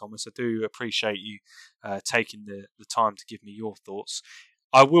for that, Thomas. I do appreciate you taking the time to give me your thoughts.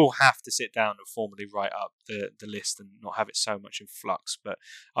 I will have to sit down and formally write up the list and not have it so much in flux. But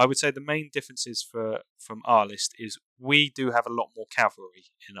I would say the main differences from our list is we do have a lot more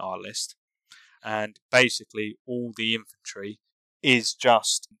cavalry in our list. And basically all the infantry is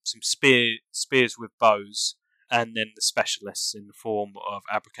just some spears with bows, and then the specialists in the form of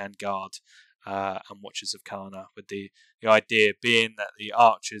Abrakan Guard and Watchers of Karna, with the idea being that the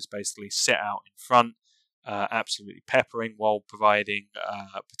archers basically sit out in front, absolutely peppering while providing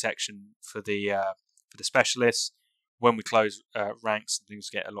protection for the specialists. When we close ranks and things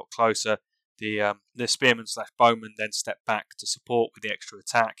get a lot closer, the spearman / bowman then step back to support with the extra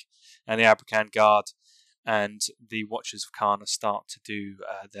attack, and the Abrakan guard and the Watchers of Karna start to do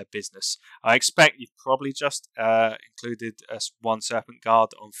their business. I expect you've probably just included one Serpent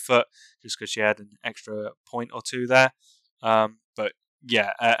Guard on foot, just because she had an extra point or two there. But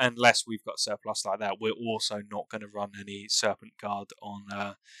yeah, unless we've got surplus like that, we're also not going to run any Serpent Guard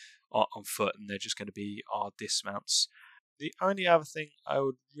on foot, and they're just going to be our dismounts. The only other thing I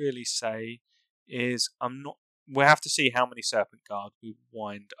would really say is we'll have to see how many Serpent Guard we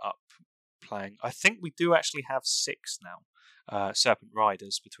wind up playing. I think we do actually have 6 now, Serpent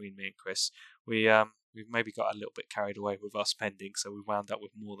Riders between me and Chris. We've maybe got a little bit carried away with our spending, so we wound up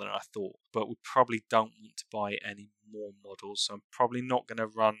with more than I thought. But we probably don't want to buy any more models, so I'm probably not going to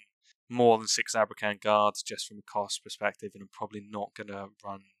run more than 6 Abrakan Guards just from a cost perspective, and I'm probably not going to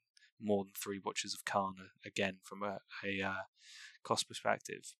run more than 3 Watchers of Karna again from a cost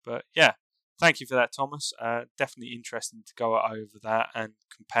perspective. But yeah, thank you for that, Thomas. Definitely interesting to go over that and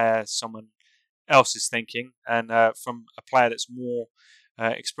compare someone else's thinking, and from a player that's more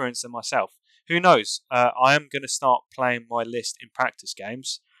experienced than myself. Who knows? I am going to start playing my list in practice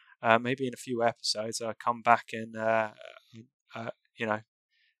games. Maybe in a few episodes, I'll come back and I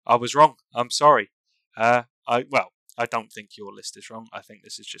was wrong. I'm sorry. I don't think your list is wrong. I think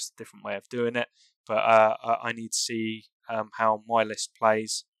this is just a different way of doing it. But I need to see how my list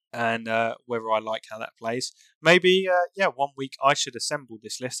plays and whether I like how that plays. Maybe, 1 week I should assemble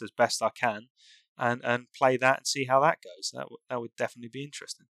this list as best I can and play that and see how that goes. That would definitely be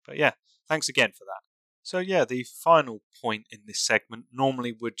interesting. But yeah, thanks again for that. So yeah, the final point in this segment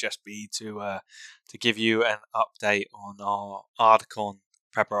normally would just be to give you an update on our Ardacon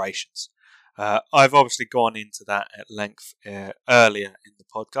preparations. I've obviously gone into that at length earlier in the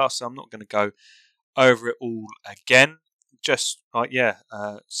podcast, so I'm not going to go over it all again. Just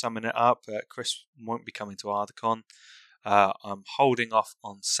summing it up, Chris won't be coming to Ardacon. I'm holding off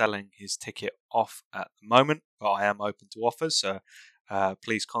on selling his ticket off at the moment, but I am open to offers, so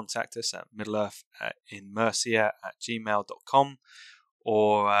please contact us at middleearthinmercia@gmail.com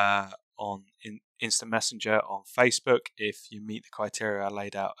or on Instant Messenger on Facebook if you meet the criteria I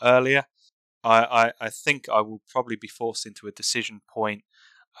laid out earlier. I think I will probably be forced into a decision point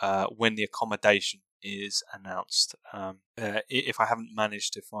when the accommodation is announced. If I haven't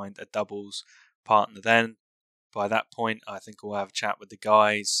managed to find a doubles partner then, by that point I think we'll have a chat with the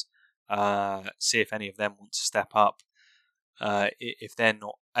guys, see if any of them want to step up. If they're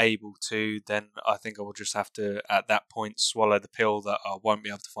not able to, then I think I will just have to, at that point, swallow the pill that I won't be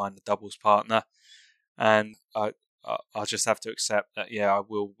able to find a doubles partner, and I'll just have to accept that, I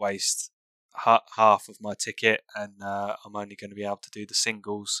will waste half of my ticket, and I'm only going to be able to do the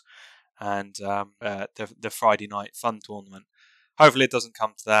singles and the Friday night fun tournament. Hopefully it doesn't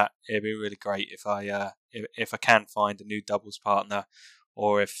come to that. It'd be really great if I can find a new doubles partner,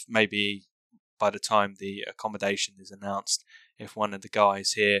 or if maybe by the time the accommodation is announced, if one of the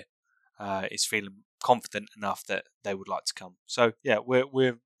guys here is feeling confident enough that they would like to come. So yeah,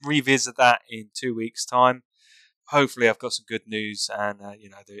 we'll revisit that in 2 weeks' time. Hopefully I've got some good news, and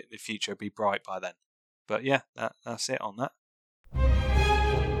the future will be bright by then. But yeah, that's it on that.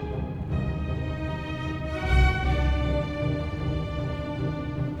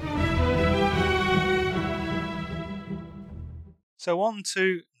 So on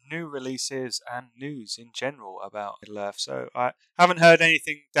to new releases and news in general about Middle-earth. So I haven't heard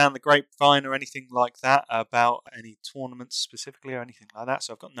anything down the grapevine or anything like that about any tournaments specifically or anything like that,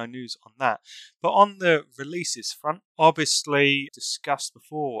 so I've got no news on that. But on the releases front, obviously discussed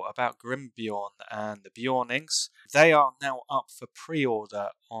before about Grimbjorn and the Bjornings. They are now up for pre-order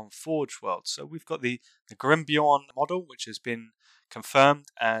on Forge World. So we've got the Grimbjorn model, which has been confirmed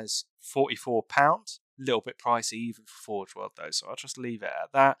as £44. A little bit pricey even for Forge World though, so I'll just leave it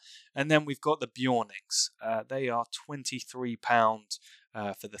at that. And then we've got the Bjornings. They are £23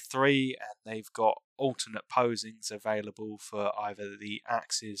 for the 3, and they've got alternate posings available for either the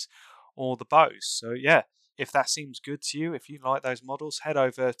axes or the bows. So yeah, if that seems good to you, if you like those models, head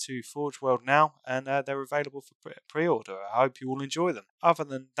over to Forge World now, and they're available for pre-order. I hope you all enjoy them. Other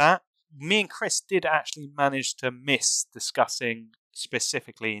than that, me and Chris did actually manage to miss discussing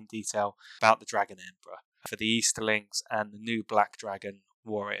specifically in detail about the Dragon Emperor for the Easterlings and the new Black Dragon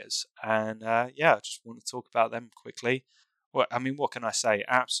Warriors. And I just want to talk about them quickly. Well, I mean, what can I say?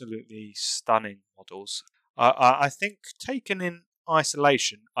 Absolutely stunning models. I think taken in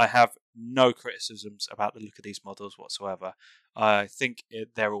isolation, I have no criticisms about the look of these models whatsoever. I think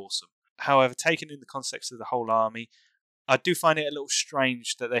they're awesome. However, taken in the context of the whole army, I do find it a little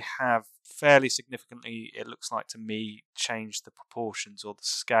strange that they have fairly significantly, it looks like to me, changed the proportions or the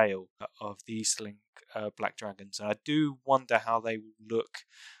scale of the Easterling Black Dragons. And I do wonder how they will look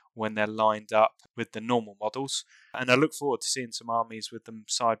when they're lined up with the normal models. And I look forward to seeing some armies with them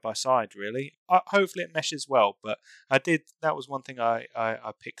side by side, really. Hopefully it meshes well, but that was one thing I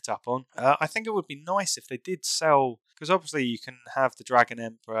picked up on. I think it would be nice if they did sell, because obviously you can have the Dragon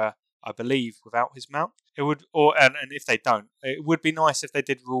Emperor, I believe, without his mount. It would, and if they don't, it would be nice if they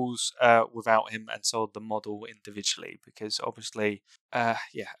did rules without him and sold the model individually, because obviously,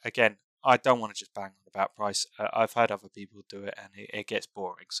 again, I don't want to just bang on about price. I've heard other people do it, and it gets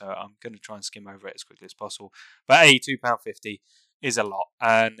boring. So I'm going to try and skim over it as quickly as possible. But £82.50 is a lot,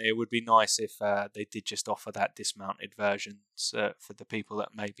 and it would be nice if they did just offer that dismounted version for the people that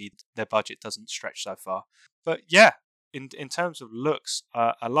maybe their budget doesn't stretch so far. But yeah. In terms of looks,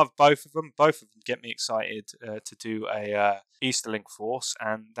 I love both of them. Both of them get me excited to do a Easterling force,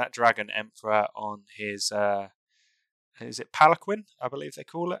 and that Dragon Emperor on his is it Palanquin, I believe they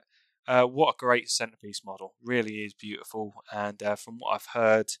call it. What a great centerpiece model! Really is beautiful, and from what I've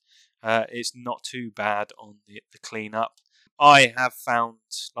heard, it's not too bad on the cleanup. I have found,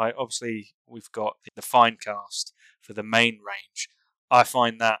 like, obviously we've got the fine cast for the main range. I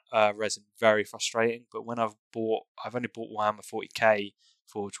find that resin very frustrating, but when I've only bought Warhammer 40k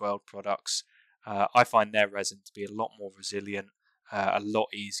Forge World products, I find their resin to be a lot more resilient, a lot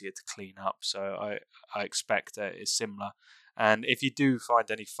easier to clean up, so I expect it's similar. And if you do find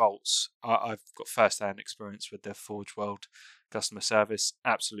any faults, I've got first-hand experience with the Forge World customer service,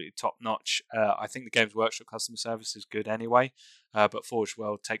 absolutely top-notch. I think the Games Workshop customer service is good anyway, but Forge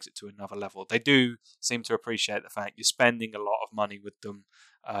World takes it to another level. They do seem to appreciate the fact you're spending a lot of money with them.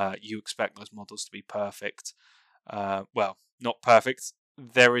 You expect those models to be perfect. Well, not perfect.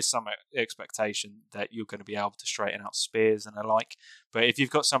 There is some expectation that you're going to be able to straighten out spears and the like. But if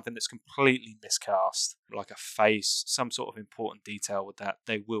you've got something that's completely miscast, like a face, some sort of important detail with that,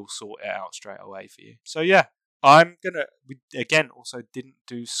 they will sort it out straight away for you. So yeah, we again also didn't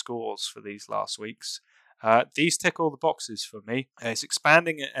do scores for these last weeks. These tick all the boxes for me. It's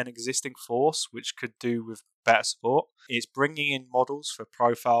expanding an existing force, which could do with better support. It's bringing in models for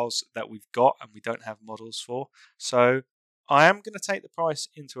profiles that we've got and we don't have models for. So I am going to take the price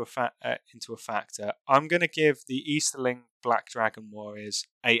into a factor. I'm going to give the Easterling Black Dragon Warriors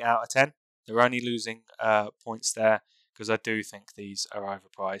 8 out of 10. They're only losing points there because I do think these are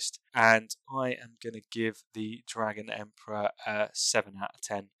overpriced. And I am going to give the Dragon Emperor 7 out of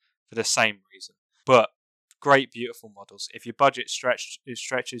 10 for the same reason. But great, beautiful models. If your budget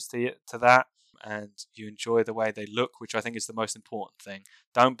stretches to that, and you enjoy the way they look, which I think is the most important thing.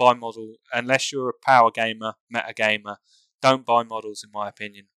 Don't buy model unless you're a power gamer, meta gamer. Don't buy models, in my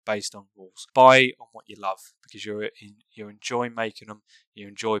opinion, based on rules. Buy on what you love, because you enjoy making them, you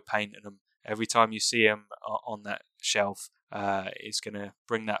enjoy painting them. Every time you see them on that shelf, it's going to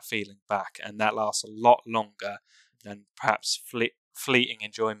bring that feeling back, and that lasts a lot longer than perhaps fleeting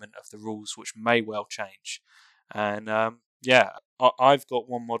enjoyment of the rules, which may well change. And I've got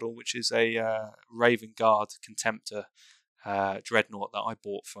one model which is a Raven Guard Contemptor Dreadnought that I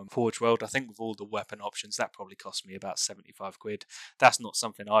bought from Forge World. I think with all the weapon options, that probably cost me about 75 quid. That's not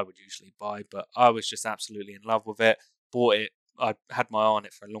something I would usually buy, but I was just absolutely in love with it. Bought it. I had my eye on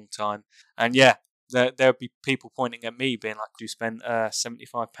it for a long time. And yeah, there would be people pointing at me being like, you spent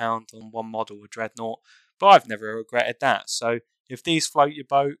 £75 on one model with Dreadnought. But I've never regretted that. So if these float your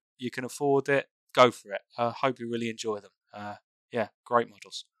boat, you can afford it, go for it. I hope you really enjoy them. Great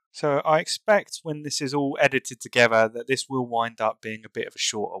models. So I expect when this is all edited together that this will wind up being a bit of a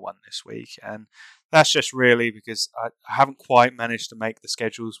shorter one this week. And that's just really because I haven't quite managed to make the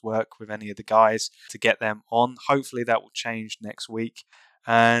schedules work with any of the guys to get them on. Hopefully that will change next week.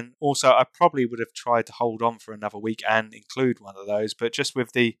 And also I probably would have tried to hold on for another week and include one of those. But just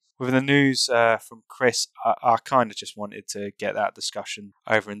with the news from Chris, I kind of just wanted to get that discussion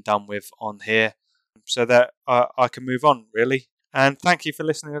over and done with on here so that I can move on, really. And thank you for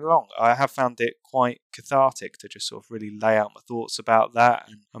listening along. I have found it quite cathartic to just sort of really lay out my thoughts about that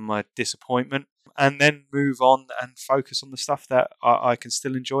and my disappointment, and then move on and focus on the stuff that I can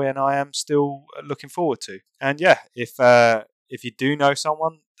still enjoy and I am still looking forward to. And yeah, if you do know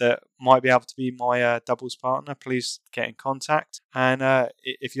someone that might be able to be my doubles partner, please get in contact. And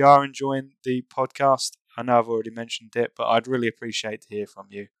if you are enjoying the podcast, I know I've already mentioned it, but I'd really appreciate to hear from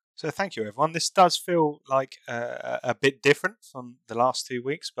you. So thank you, everyone. This does feel like a bit different from the last 2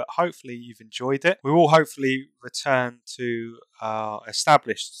 weeks, but hopefully you've enjoyed it. We will hopefully return to our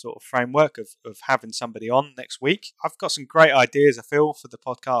established sort of framework of having somebody on next week. I've got some great ideas, I feel, for the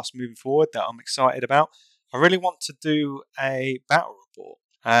podcast moving forward that I'm excited about. I really want to do a battle report.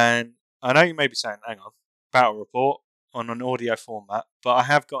 And I know you may be saying, hang on, battle report on an audio format, but I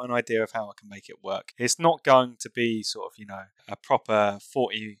have got an idea of how I can make it work. It's not going to be sort of, a proper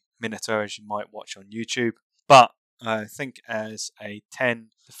 40-minute as you might watch on YouTube, but I think as a 10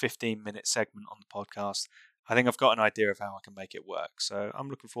 to 15-minute segment on the podcast, I think I've got an idea of how I can make it work. So I'm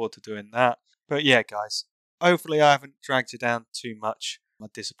looking forward to doing that. But yeah, guys, hopefully I haven't dragged you down too much. My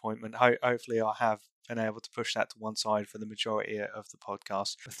disappointment. Hopefully I have been able to push that to one side for the majority of the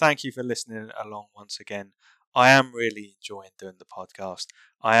podcast. But thank you for listening along once again. I am really enjoying doing the podcast.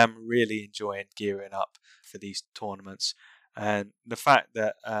 I am really enjoying gearing up for these tournaments. And the fact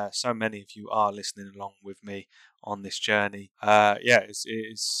that so many of you are listening along with me on this journey,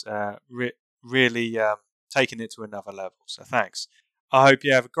 it's really taking it to another level. So thanks. I hope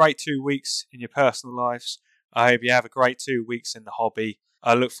you have a great 2 weeks in your personal lives. I hope you have a great 2 weeks in the hobby.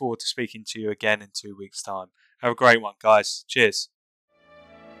 I look forward to speaking to you again in 2 weeks' time. Have a great one, guys. Cheers.